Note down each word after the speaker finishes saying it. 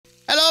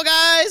Hello,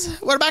 guys.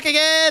 We're back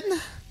again.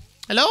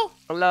 Hello?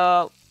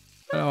 Hello.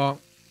 Hello.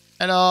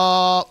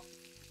 Hello.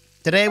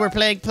 Today we're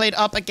playing Plate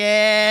Up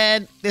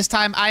again. This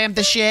time I am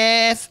the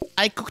chef.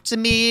 I cooked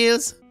some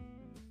meals.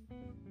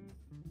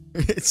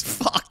 It's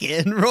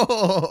fucking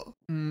raw.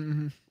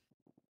 Mm-hmm.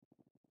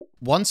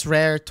 Once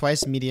rare,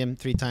 twice medium,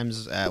 3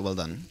 times well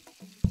done.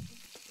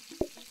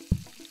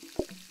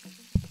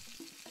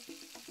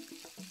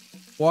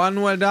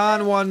 One well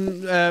done,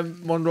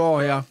 one raw,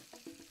 yeah.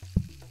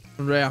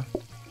 One rare.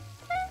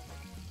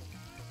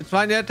 It's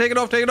fine, yeah. Take it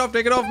off, take it off,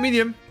 take it off.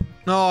 Medium.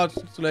 No, it's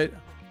too late.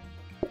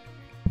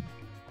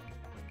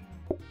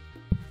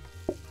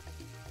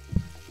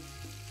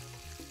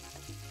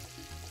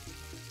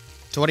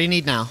 So what do you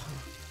need now?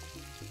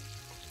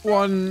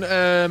 One,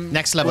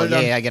 Next level.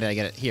 well Yeah, I get it, I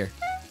get it. Here.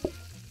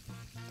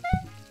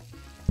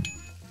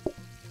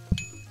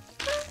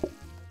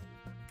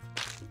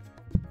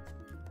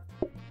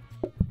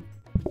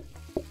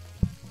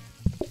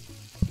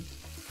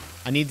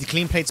 I need the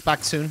clean plates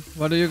back soon.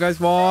 What do you guys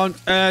want?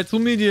 2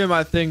 medium,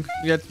 I think.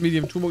 Yeah, it's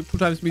medium. Two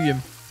times medium.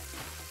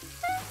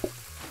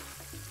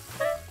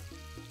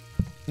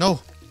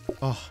 No.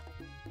 Oh.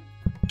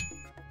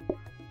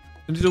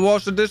 We need to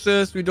wash the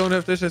dishes. We don't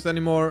have dishes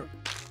anymore.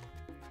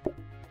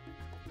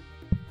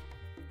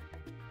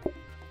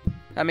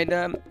 I mean,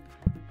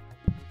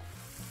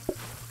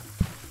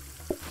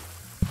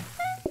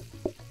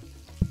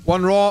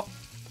 One raw.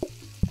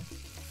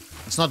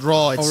 It's not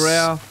raw, it's Or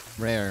rare.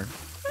 rare.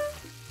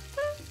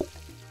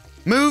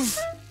 Move!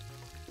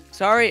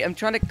 sorry, I'm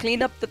trying to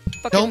clean up the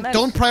fucking mess.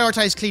 Don't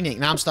prioritize cleaning.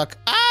 Now I'm stuck.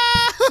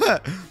 Ah!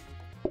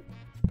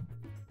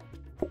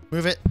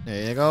 Move it.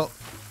 There you go.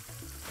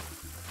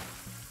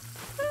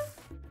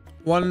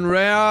 One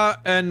rare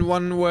and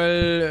one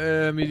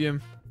well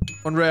medium.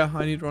 One rare.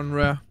 I need one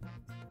rare.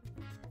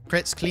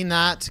 CRITZ, clean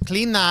that.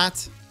 Clean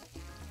that.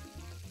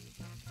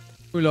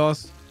 We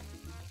lost.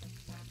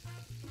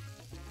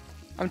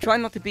 I'm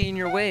trying not to be in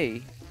your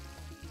way.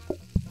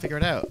 Figure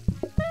it out.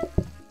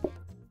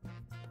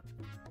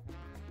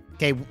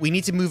 Okay, we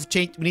need to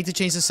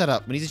change the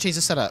setup. We need to change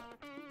the setup.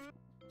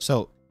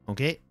 So,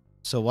 okay.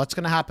 So what's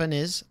gonna happen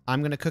is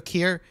I'm gonna cook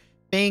here,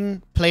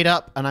 bing, plate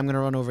up, and I'm gonna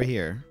run over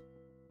here.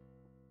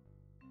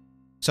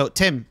 So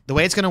Tim, the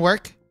way it's gonna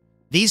work,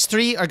 these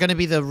 3 are gonna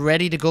be the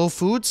ready to go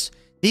foods.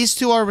 These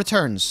 2 are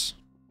returns.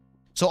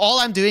 So all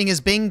I'm doing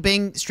is bing,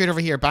 bing, straight over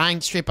here, bang,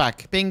 straight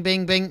back, bing,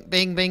 bing, bing,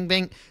 bing, bing,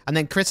 bing, and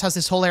then CRITZ has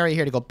this whole area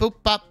here to go boop,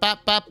 bop,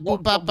 bop, bop,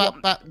 boop, bop,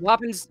 bop, bop.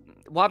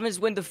 What happens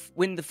when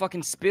the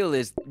fucking spill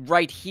is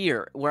right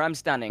here where I'm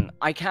standing?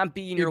 I can't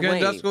be in your way.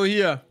 You can just go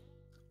here.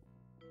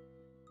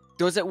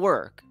 Does it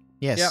work?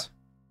 Yes.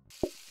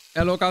 Yeah.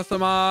 Hello,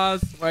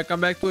 customers.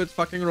 Welcome back to It's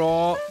Fucking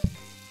Raw.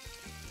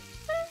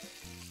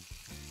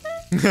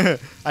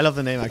 I love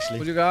the name actually.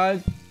 What you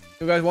guys?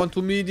 You guys want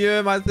 2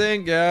 medium, I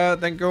think? Yeah,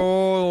 thank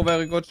you.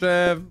 Very good,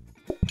 chef.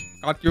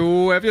 Got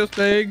you. Have your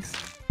steaks.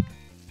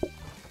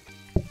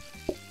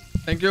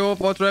 Thank you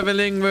for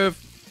traveling with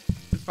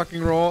It's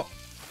Fucking Raw.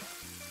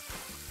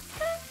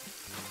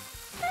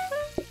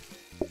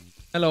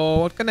 Hello,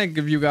 what can I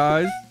give you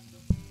guys?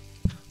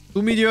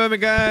 2 medium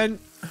again.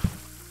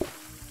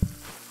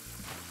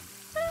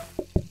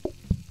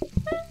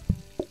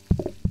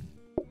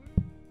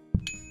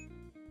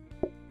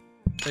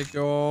 Thank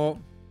you.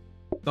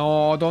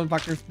 No, don't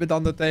fucking spit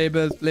on the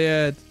tables,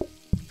 please.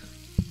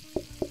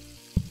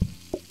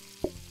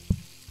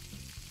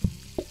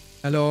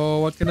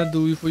 Hello, what can I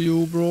do for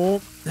you, bro?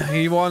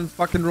 He wants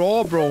fucking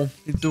raw, bro.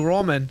 It's the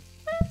raw, man.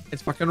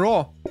 It's fucking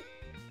raw.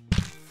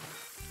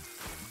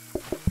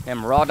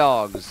 Them raw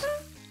dogs.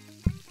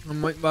 I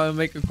might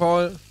make a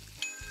call.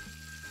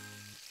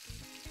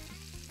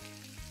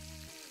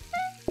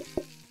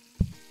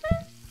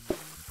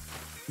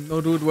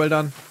 No, dude, well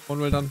done.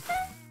 One well done.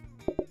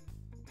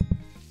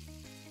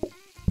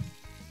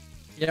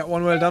 Yeah,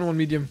 one well done, one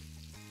medium.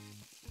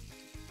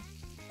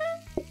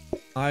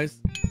 Nice.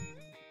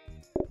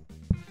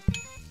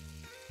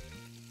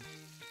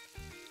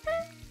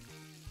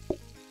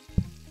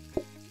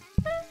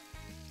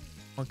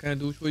 What can I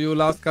do for you?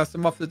 Last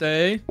customer of the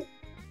day.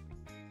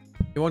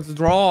 He wants to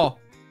draw.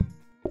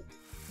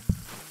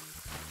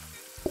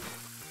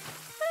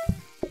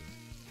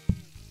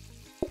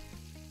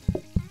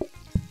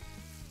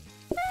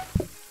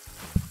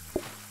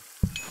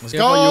 Let's Here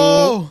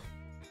go!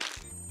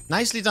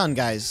 Nicely done,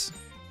 guys.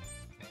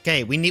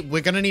 Okay,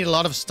 we're gonna need a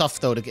lot of stuff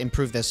though to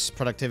improve this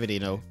productivity, you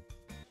know.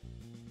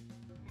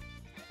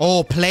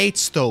 Oh,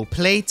 plates though.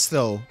 Plates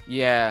though.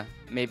 Yeah,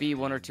 maybe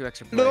 1 or 2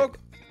 extra plates. Look!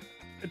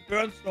 It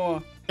burns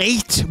now.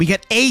 8! We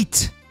get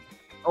 8!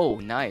 Oh,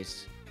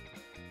 nice.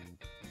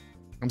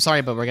 I'm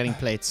sorry, but we're getting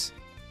plates.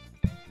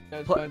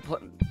 That's Put fine.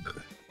 put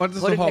What is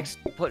put the it hop? next.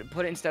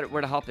 Put it instead of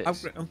where the hop is.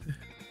 Okay.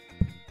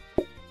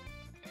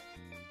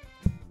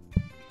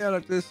 Yeah,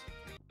 like this.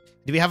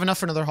 Do we have enough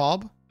for another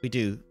hob? We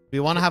do. Do we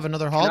want to have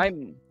another hob? I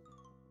mean,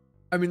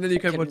 then you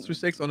can Can- put 3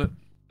 steaks on it.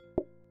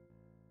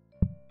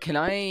 Can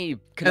I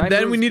And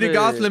then we move need a the-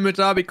 gas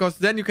limiter, because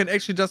then you can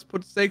actually just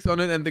put stakes on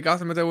it and the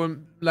gas limiter will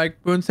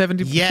like burn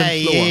 70% slower.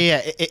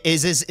 Yeah.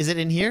 Is it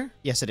in here?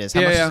 Yes, it is.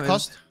 How much does it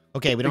cost?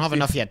 Okay, we don't have 60.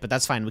 enough yet, but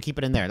that's fine. We'll keep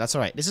it in there. That's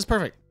all right. This is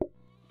perfect.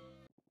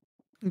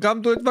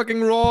 Come to it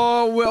fucking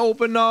raw. We're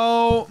open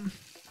now.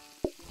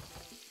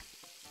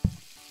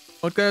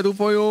 What can I do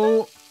for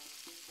you?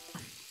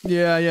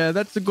 Yeah,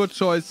 that's a good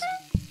choice.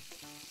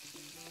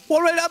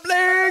 One right up,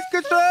 please.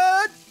 Good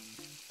shot.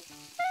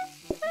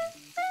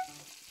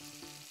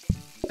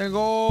 And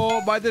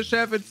go by the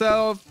chef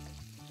itself.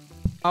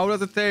 How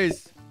does it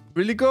taste?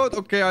 Really good?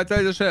 Okay, I'll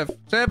tell the chef.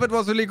 Chef, it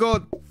was really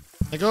good.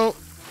 There you go.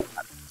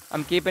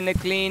 I'm keeping it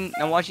clean.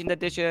 I'm washing the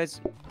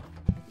dishes.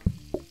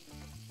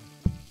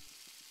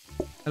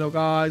 Hello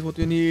guys, what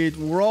do you need?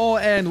 Raw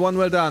and one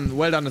well done.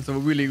 Well done, it's a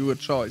really good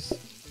choice.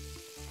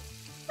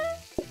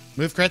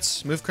 Move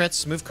crits. Move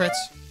crits. Move crits.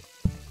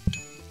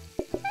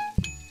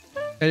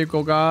 There you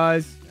go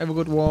guys. Have a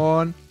good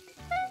one.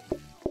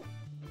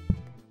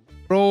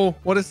 Bro,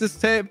 what is this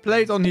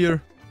plate on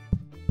here?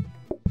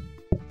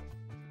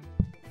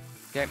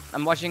 Okay,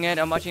 I'm washing it.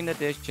 I'm washing the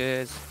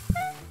dishes.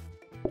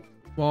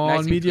 One Nice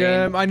and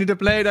medium. clean. I need a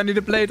plate. I need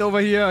a plate over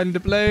here. I need a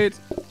plate.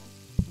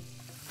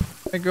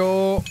 There you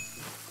go.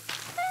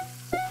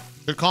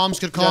 Good comms.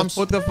 Good Just comms.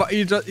 put the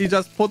he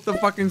just put the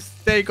fucking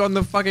steak on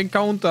the fucking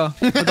counter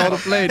without a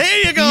plate.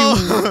 There you go.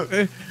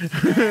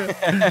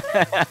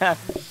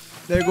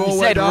 There you go. He Well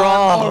said done.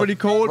 raw. Already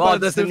cold, Raw but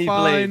it's doesn't still need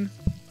fine.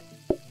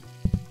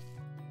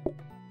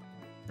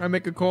 I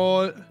make a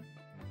call.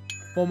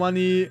 More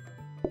money.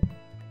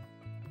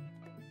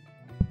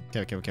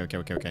 Okay.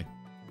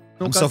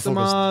 No I'm so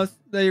customers. focused.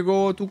 There you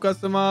go. 2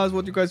 customers.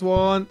 What you guys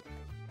want?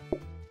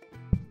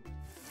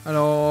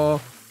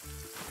 Hello.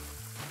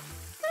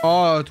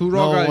 Oh, 2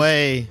 raw guys. No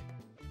way.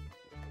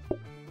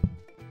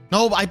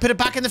 No, I put it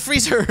back in the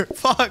freezer.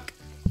 Fuck.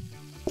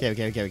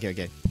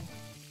 Okay.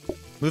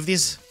 Move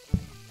these.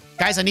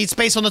 Guys, I need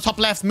space on the top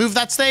left. Move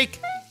that steak.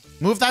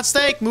 Move that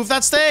steak. Move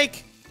that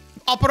steak.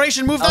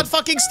 Operation, move that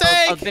fucking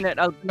steak. I'll bin it.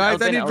 I'll Guys, I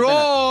bin it, need I'll bin it.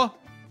 raw.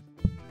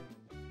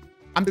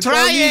 I'm It's all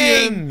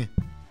trying. medium.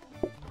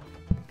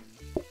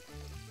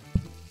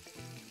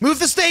 Move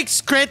the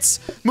steaks, crits.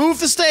 Move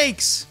the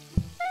steaks.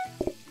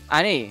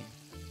 Annie.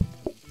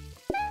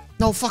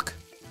 No, fuck.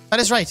 That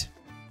is right.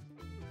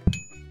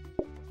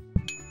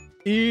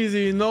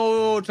 Easy.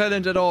 No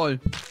challenge at all.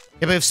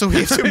 Yeah, but we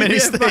have too many We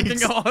have fucking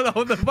steaks. all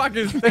of the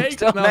fucking steaks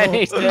So now.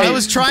 many steaks. I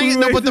was trying We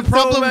no, but the wasted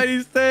problem. So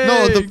many steaks.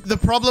 No, the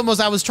problem was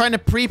I was trying to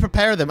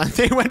pre-prepare them, and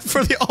they went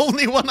for the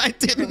only one I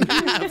didn't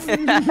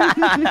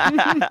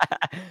have.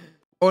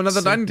 Oh,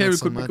 another dining Not table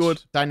so could be much.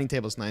 good. Dining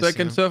table's nice. So I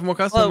can yeah. serve more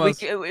Well,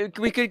 customers.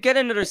 we could get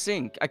another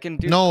sink. I can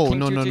do. No. clean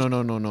 2 dishes.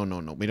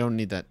 No. We don't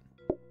need that.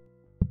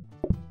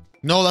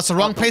 No, that's the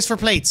wrong place for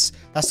plates.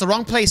 That's the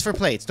wrong place for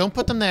plates. Don't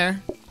put them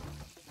there.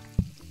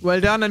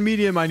 Well done and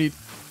medium I need.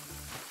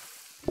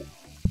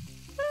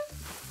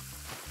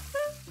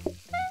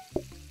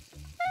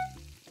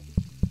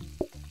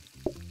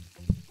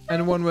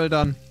 And 1 well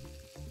done.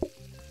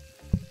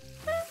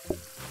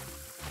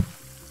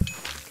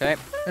 Okay.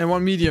 And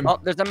 1 medium. Oh,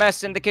 there's a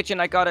mess in the kitchen.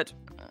 I got it.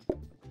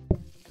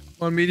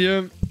 1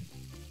 medium.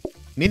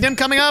 Medium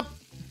coming up.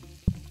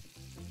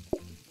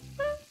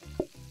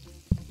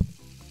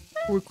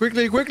 Oh,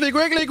 quickly.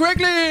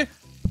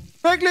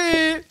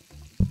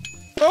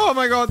 Oh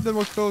my god, that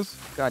was close.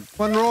 God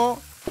 1 raw.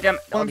 damn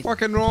it. all 1 these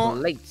fucking raw.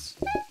 plates.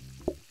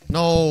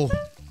 No.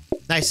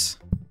 Nice.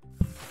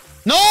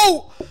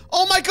 No!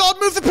 Oh my god,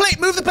 move the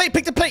plate,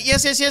 pick the plate.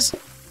 Yes.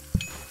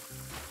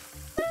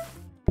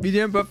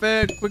 Medium,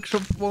 perfect. Quick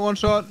shot for 1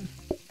 shot.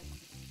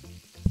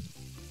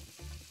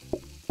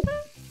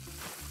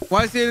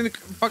 Why is he in the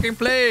fucking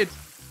plate?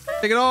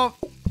 Take it off.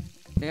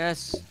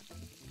 Yes.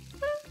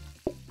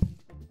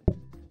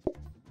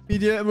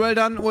 Medium, well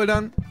done.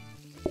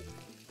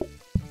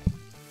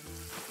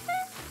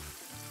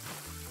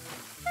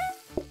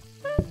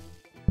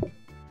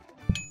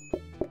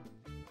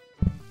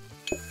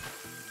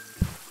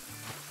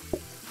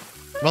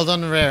 Well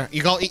done, rare.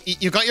 You got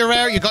your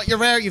rare. You've got your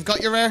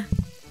rare.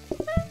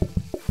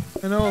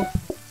 I know.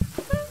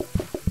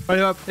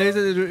 Hurry up, place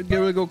it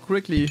will go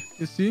quickly.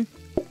 You see?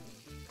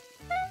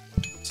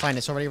 It's fine.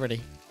 It's already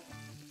ready.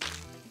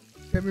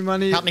 Get me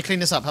money. Help me clean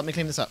this up.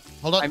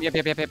 Hold on. Yep.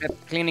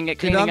 Cleaning it. We're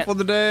Cleaning done it. for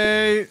the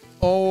day.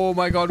 Oh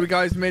my god, we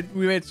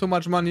made so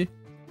much money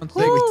on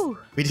steak. Woo!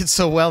 We did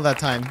so well that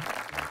time.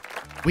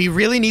 We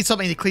really need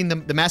something to clean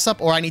the mess up,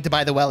 or I need to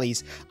buy the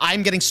wellies.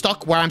 I'm getting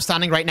stuck where I'm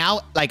standing right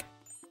now, like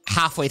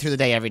halfway through the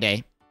day every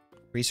day.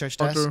 Research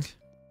Butter. desk.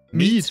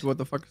 Meat. What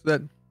the fuck is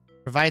that?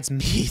 Provides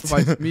meat.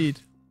 Provides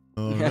meat.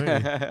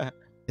 Alright.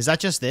 Is that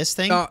just this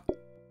thing?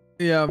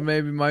 Yeah,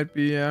 maybe, might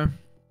be, yeah.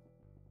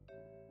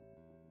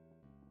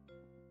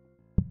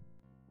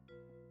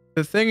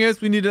 The thing is,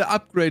 we need an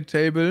upgrade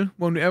table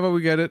whenever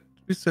we get it.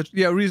 Research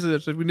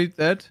it. We need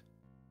that.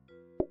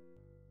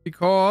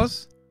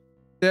 Because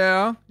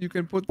there, you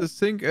can put the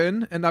sink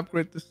in and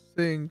upgrade the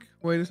sink.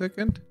 Wait a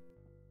second.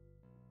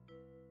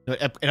 No,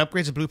 it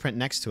upgrades a blueprint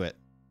next to it.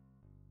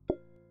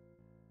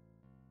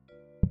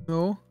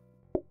 No.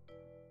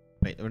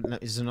 Wait,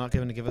 is it not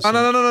going to give us? Oh,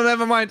 no,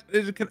 never mind.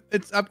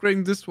 It's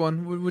upgrading this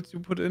one. What you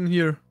put in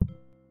here?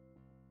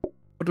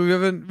 But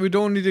we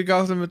don't need a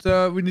gas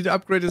limiter. We need to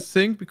upgrade the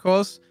sink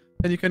because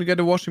then you can get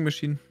a washing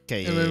machine.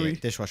 Okay, yeah.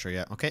 Dishwasher,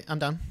 yeah. Okay, I'm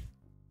done.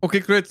 Okay,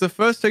 great. The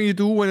first thing you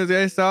do when the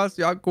day starts,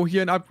 you go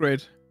here and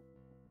upgrade.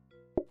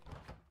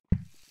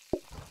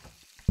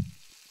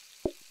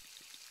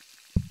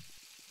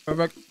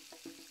 Perfect.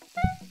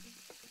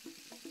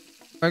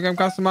 Welcome,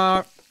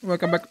 customer.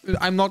 Welcome back.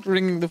 I'm not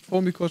ringing the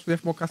phone because we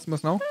have more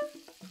customers now.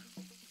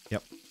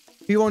 Yep.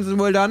 He wants it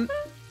well done.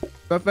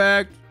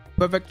 Perfect.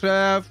 Perfect,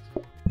 chef.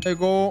 There you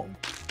go.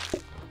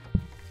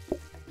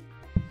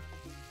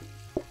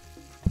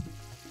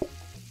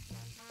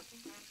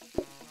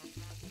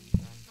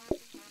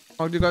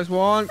 What do you guys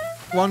want?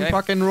 One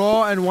fucking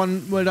raw and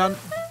one well done.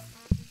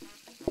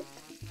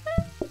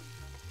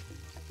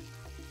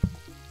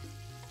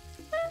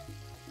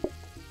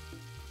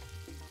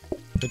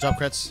 Good job,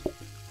 CRITZ.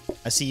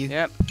 I see you.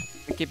 Yep.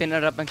 I'm keeping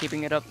it up. I'm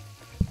keeping it up.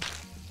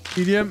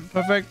 Medium.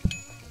 Perfect.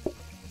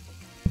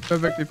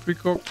 Perfectly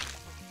pre-cooked.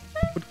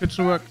 Good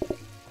kitchen work.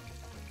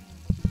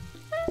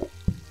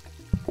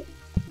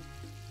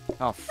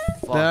 Oh,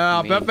 fuck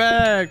Yeah, me.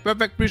 perfect.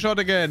 Perfect pre-shot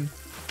again.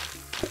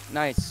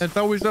 Nice. That's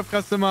how we serve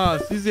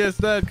customers. Easy as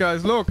that,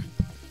 guys. Look.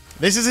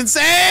 This is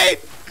insane!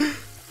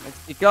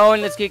 Let's keep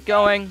going. Let's keep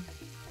going.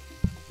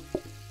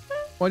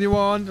 What do you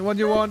want? What do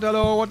you want?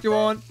 Hello, what do you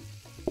want?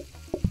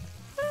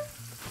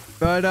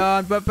 Well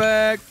done.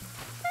 Perfect.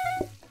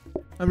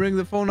 I'm ringing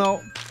the phone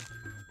now.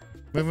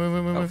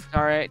 Move.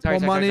 Sorry. More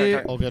money.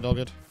 All good, all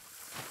good.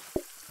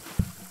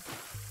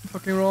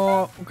 Fucking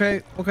raw.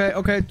 Okay.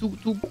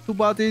 Two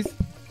parties.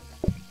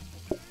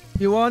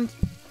 You want?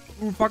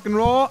 Fucking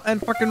raw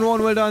and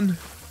well done.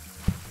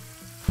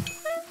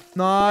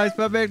 Nice,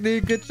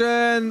 perfectly.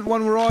 Kitchen.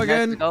 One raw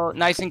again. Oh,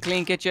 nice and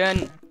clean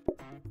kitchen.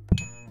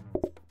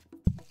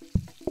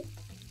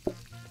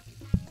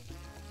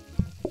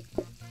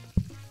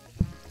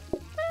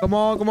 Come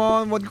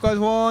on. What you guys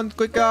want?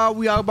 Quicker.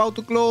 We are about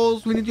to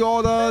close. We need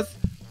your orders.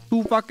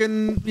 Two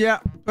fucking, yeah,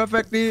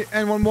 perfectly.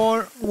 And one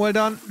more. Well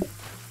done.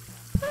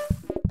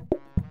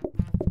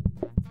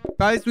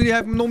 Guys, we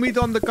have no meat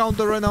on the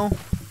counter right now.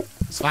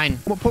 It's fine.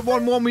 Put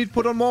on more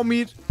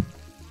meat.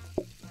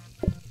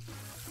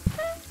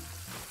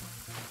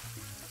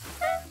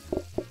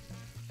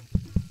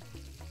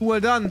 Well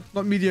done,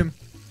 not medium.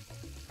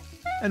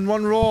 And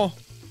one raw.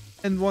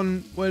 And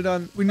one well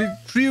done. We need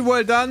 3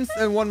 well dones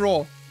and 1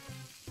 raw.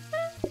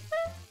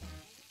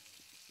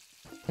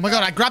 Oh my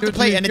god, I grabbed the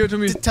plate and it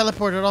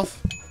teleported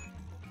off.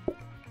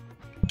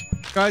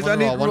 Guys, I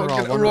need one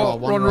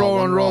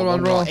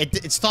raw.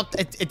 It stopped.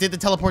 It did the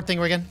teleport thing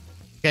again.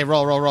 Okay,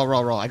 raw.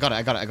 I got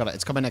it.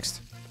 It's coming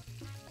next.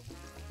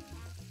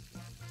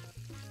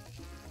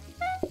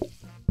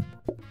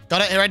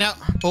 Got it right now.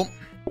 Boom.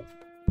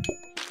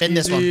 Bin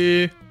this one.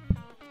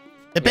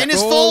 The bin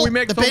is full.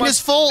 The bin is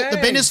full. The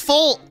bin is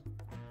full.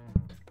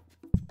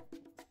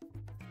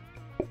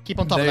 Keep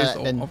on top of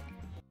that bin.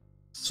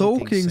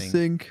 Soaking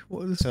sink.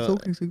 What does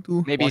soaking sink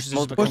do? Maybe Wash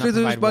multiple. Wash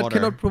dishes but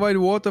cannot provide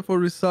water for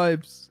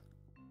recipes.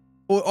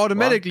 Or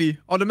automatically.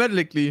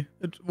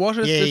 It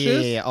washes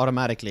dishes. Yeah,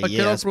 automatically. But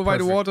cannot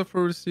provide water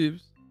for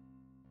recipes.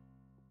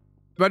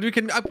 But we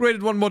can upgrade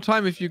it one more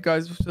time if you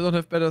guys don't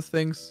have better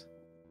things.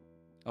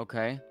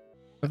 Okay.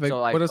 Perfect.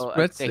 So what does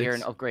I'll stay here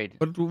and upgrade.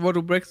 What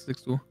do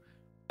breadsticks do?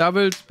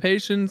 Doubles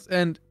patience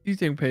and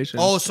eating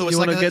patience. Oh, so it's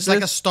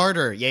like a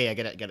starter. Yeah,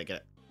 get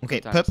it. Okay,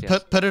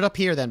 put it up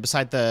here then,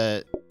 beside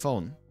the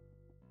phone.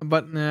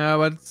 But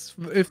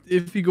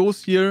if he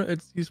goes here,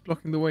 he's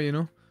blocking the way, you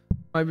know.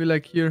 Might be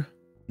like here.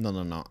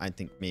 No. I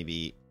think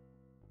maybe.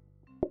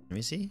 Let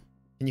me see.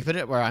 Can you put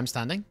it where I'm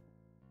standing?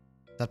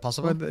 Is that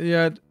possible? But,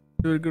 yeah,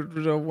 do get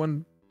rid of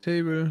one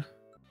table.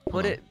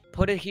 Put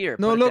it here.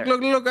 No,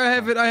 look. I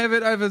have it. I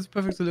have a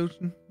perfect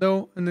solution.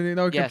 No, and then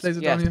now you can place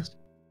it down here.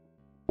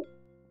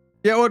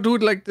 Yeah, or do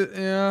it like the.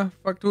 Yeah,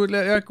 fuck, do it.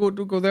 Yeah, go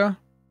there.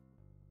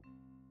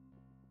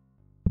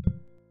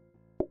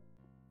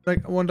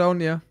 Like one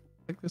down, yeah.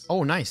 Like this.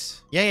 Oh,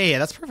 nice. Yeah,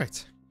 that's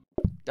perfect.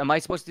 Am I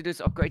supposed to do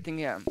this upgrade thing?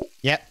 Yeah.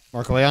 Yeah,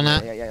 work away on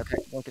that. Yeah,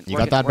 okay. You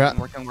got that, bro?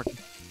 Working.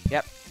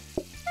 Yep.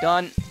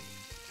 Done.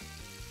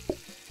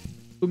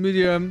 2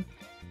 medium.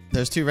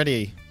 There's 2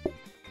 ready.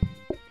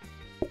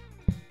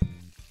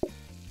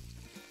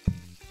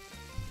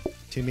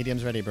 2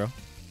 mediums ready, bro.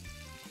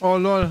 Oh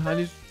lol, I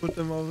need to put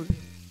them over.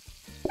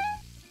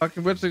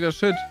 Fucking breadsticks are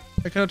shit.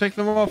 I cannot take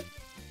them off.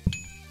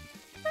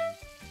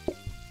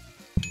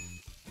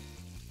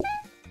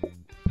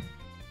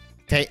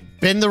 Okay,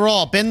 bin the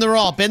raw.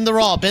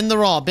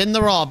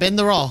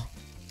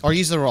 Or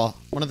use the raw.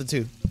 One of the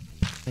 2.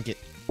 Thank you.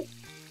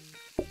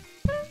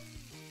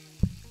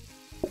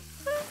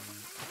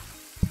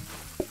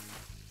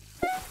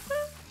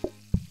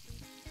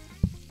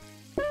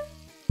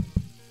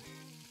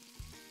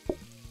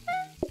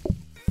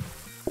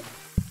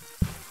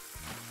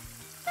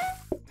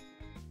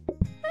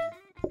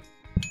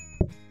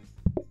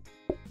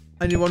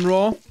 I need 1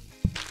 raw.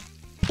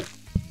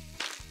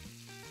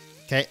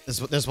 Okay,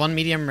 there's one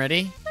medium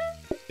ready.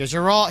 Here's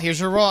your raw. Here's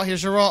your raw.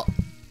 Here's your raw.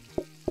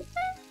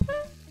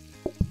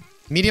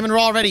 Medium and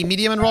raw ready.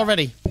 Medium and raw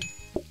ready.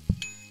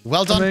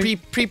 Well done.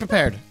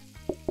 Pre-prepared.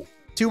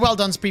 2 well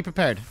done's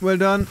pre-prepared. Well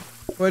done.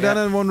 Well done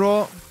and 1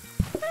 raw.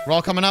 Raw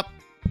coming up.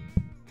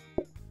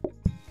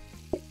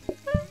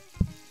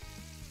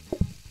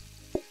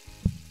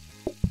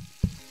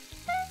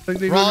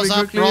 Quickly, Raws quickly, up.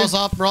 quickly. Raws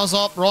up. Raws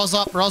up. Raws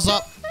up. Raws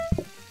up.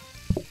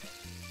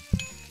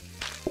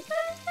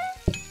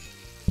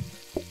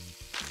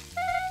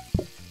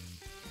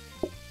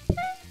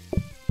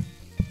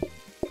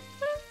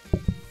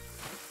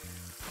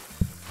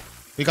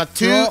 We got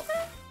 2. Raw.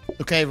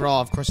 Okay,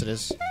 raw. Of course it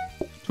is.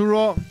 2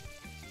 raw.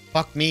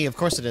 Fuck me. Of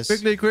course it is.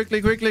 Quickly, quickly,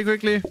 quickly,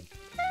 quickly.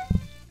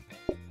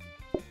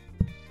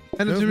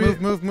 Hand it to me.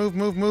 Move. One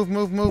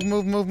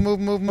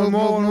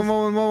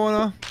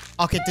more.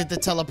 Okay, did the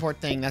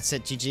teleport thing. That's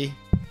it. GG.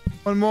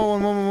 One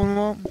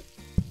more.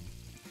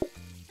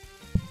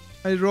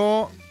 I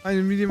raw. I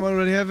medium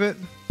already have it.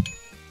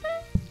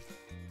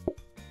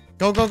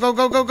 Go.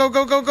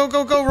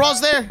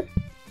 Raw's there.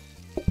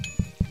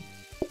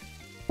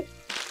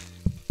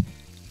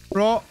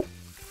 Raw.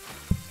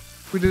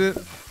 We did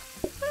it.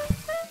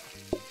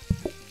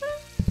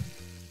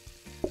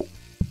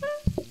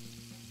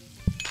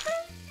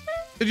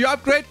 Did you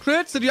upgrade,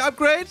 CRITZ? Did you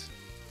upgrade?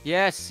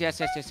 Yes.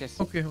 Okay. Just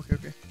wanted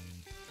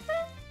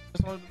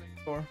to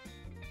make sure.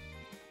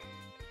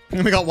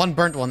 We got 1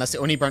 burnt one. That's the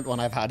only burnt one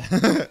I've had.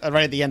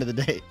 Right at the end of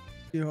the day.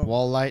 Yeah.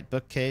 Wall light,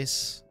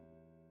 bookcase,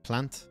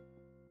 plant,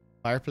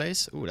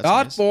 fireplace. Ooh, that's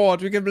nice.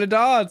 Dartboard. We can play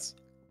darts.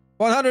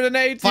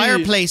 180.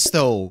 Fireplace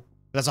though.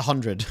 That's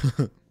 100.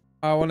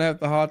 I want to have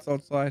the hearts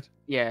outside.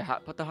 Yeah,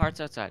 put the hearts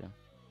outside.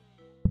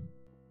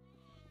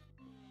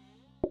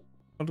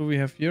 What do we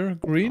have here?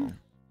 Green?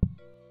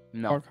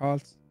 No. Dark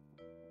hearts.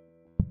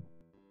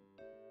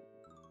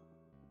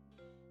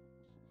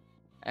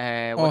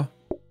 What?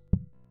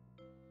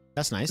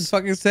 That's nice. It's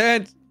fucking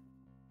sand.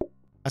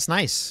 That's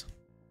nice.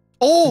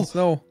 Oh,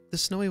 Snow. the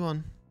snowy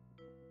one.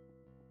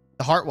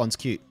 The heart one's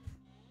cute.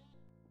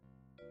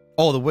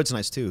 Oh, the wood's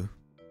nice too.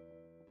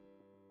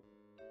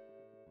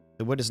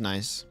 The wood is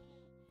nice.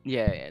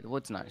 Yeah, the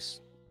wood's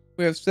nice.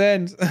 We have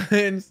sand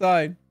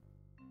inside.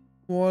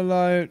 Wall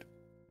light.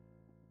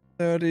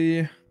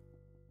 30.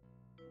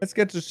 Let's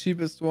get the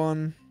cheapest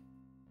one.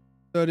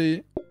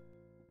 30.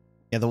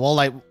 Yeah, the wall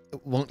light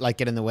won't like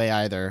get in the way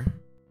either.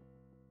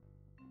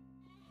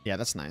 Yeah,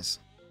 that's nice.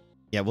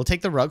 Yeah, we'll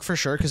take the rug for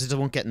sure because it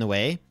won't get in the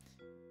way.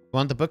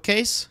 Want the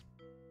bookcase?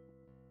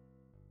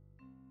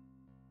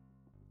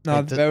 Nah,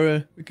 Like the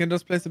barrel. We can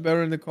just place the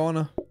barrel in the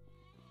corner.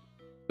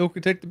 Look, we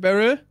take the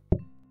barrel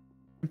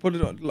and put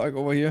it on, like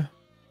over here.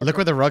 Look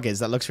where the rug is.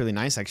 That looks really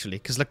nice actually.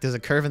 Because look, there's a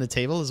curve in the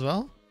table as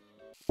well.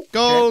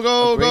 Go.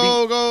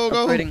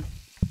 Upgrading.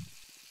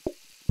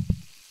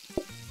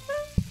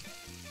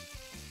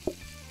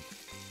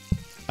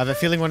 I have a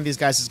feeling one of these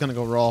guys is gonna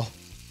go raw.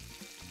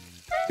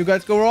 You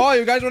guys go raw?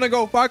 You guys want to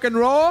go fucking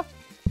raw?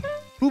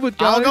 Prove it,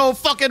 guys. I'll go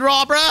fucking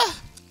raw, bruh.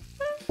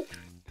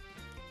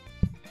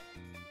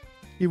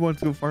 He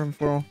wants to go fucking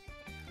raw. Of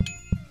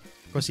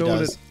course he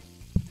does.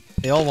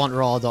 They all want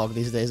raw dog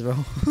these days, bro.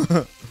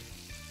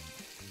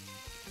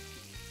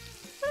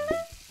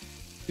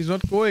 He's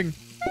not going.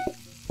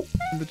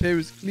 And the table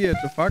is cleared.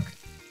 The fuck?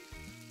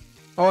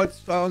 Oh,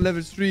 it's on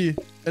level 3.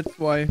 That's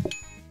why.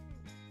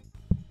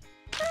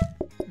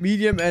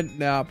 Medium and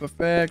nah,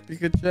 perfect. The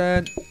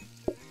kitchen.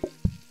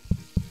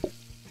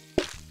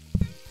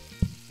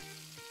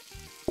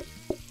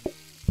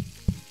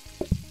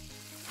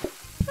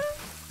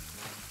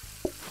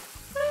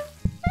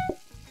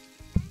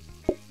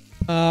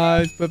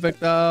 Nice,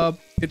 perfect up.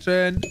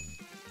 Kitchen.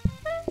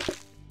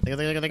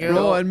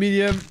 Raw and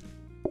medium.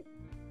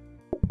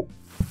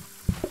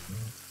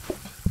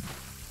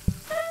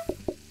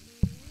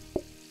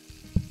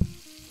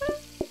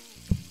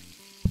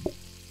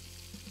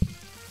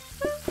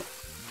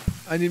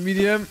 I need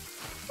medium.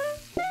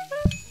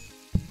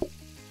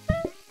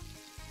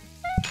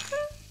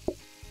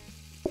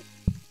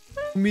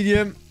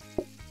 Medium.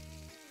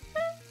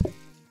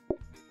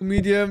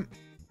 Medium.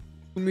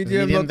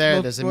 Medium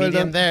there. There's a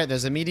medium there.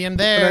 There's a medium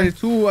there. I need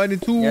two.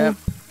 Yeah.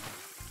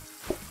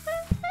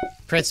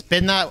 CRITZ,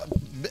 bin that.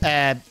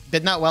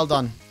 Bin that well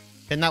done.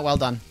 Bin that well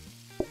done.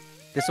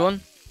 This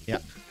one? Yeah.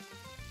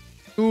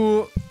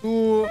 Two.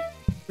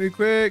 Be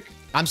quick.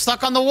 I'm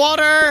stuck on the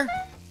water.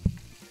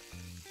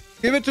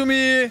 Give it to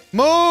me.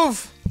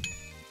 Move.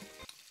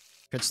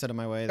 CRITZ stood in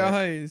my way there.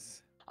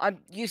 Guys.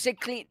 You said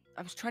clean.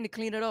 I was trying to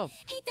clean it up.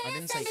 I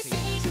didn't say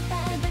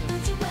clean.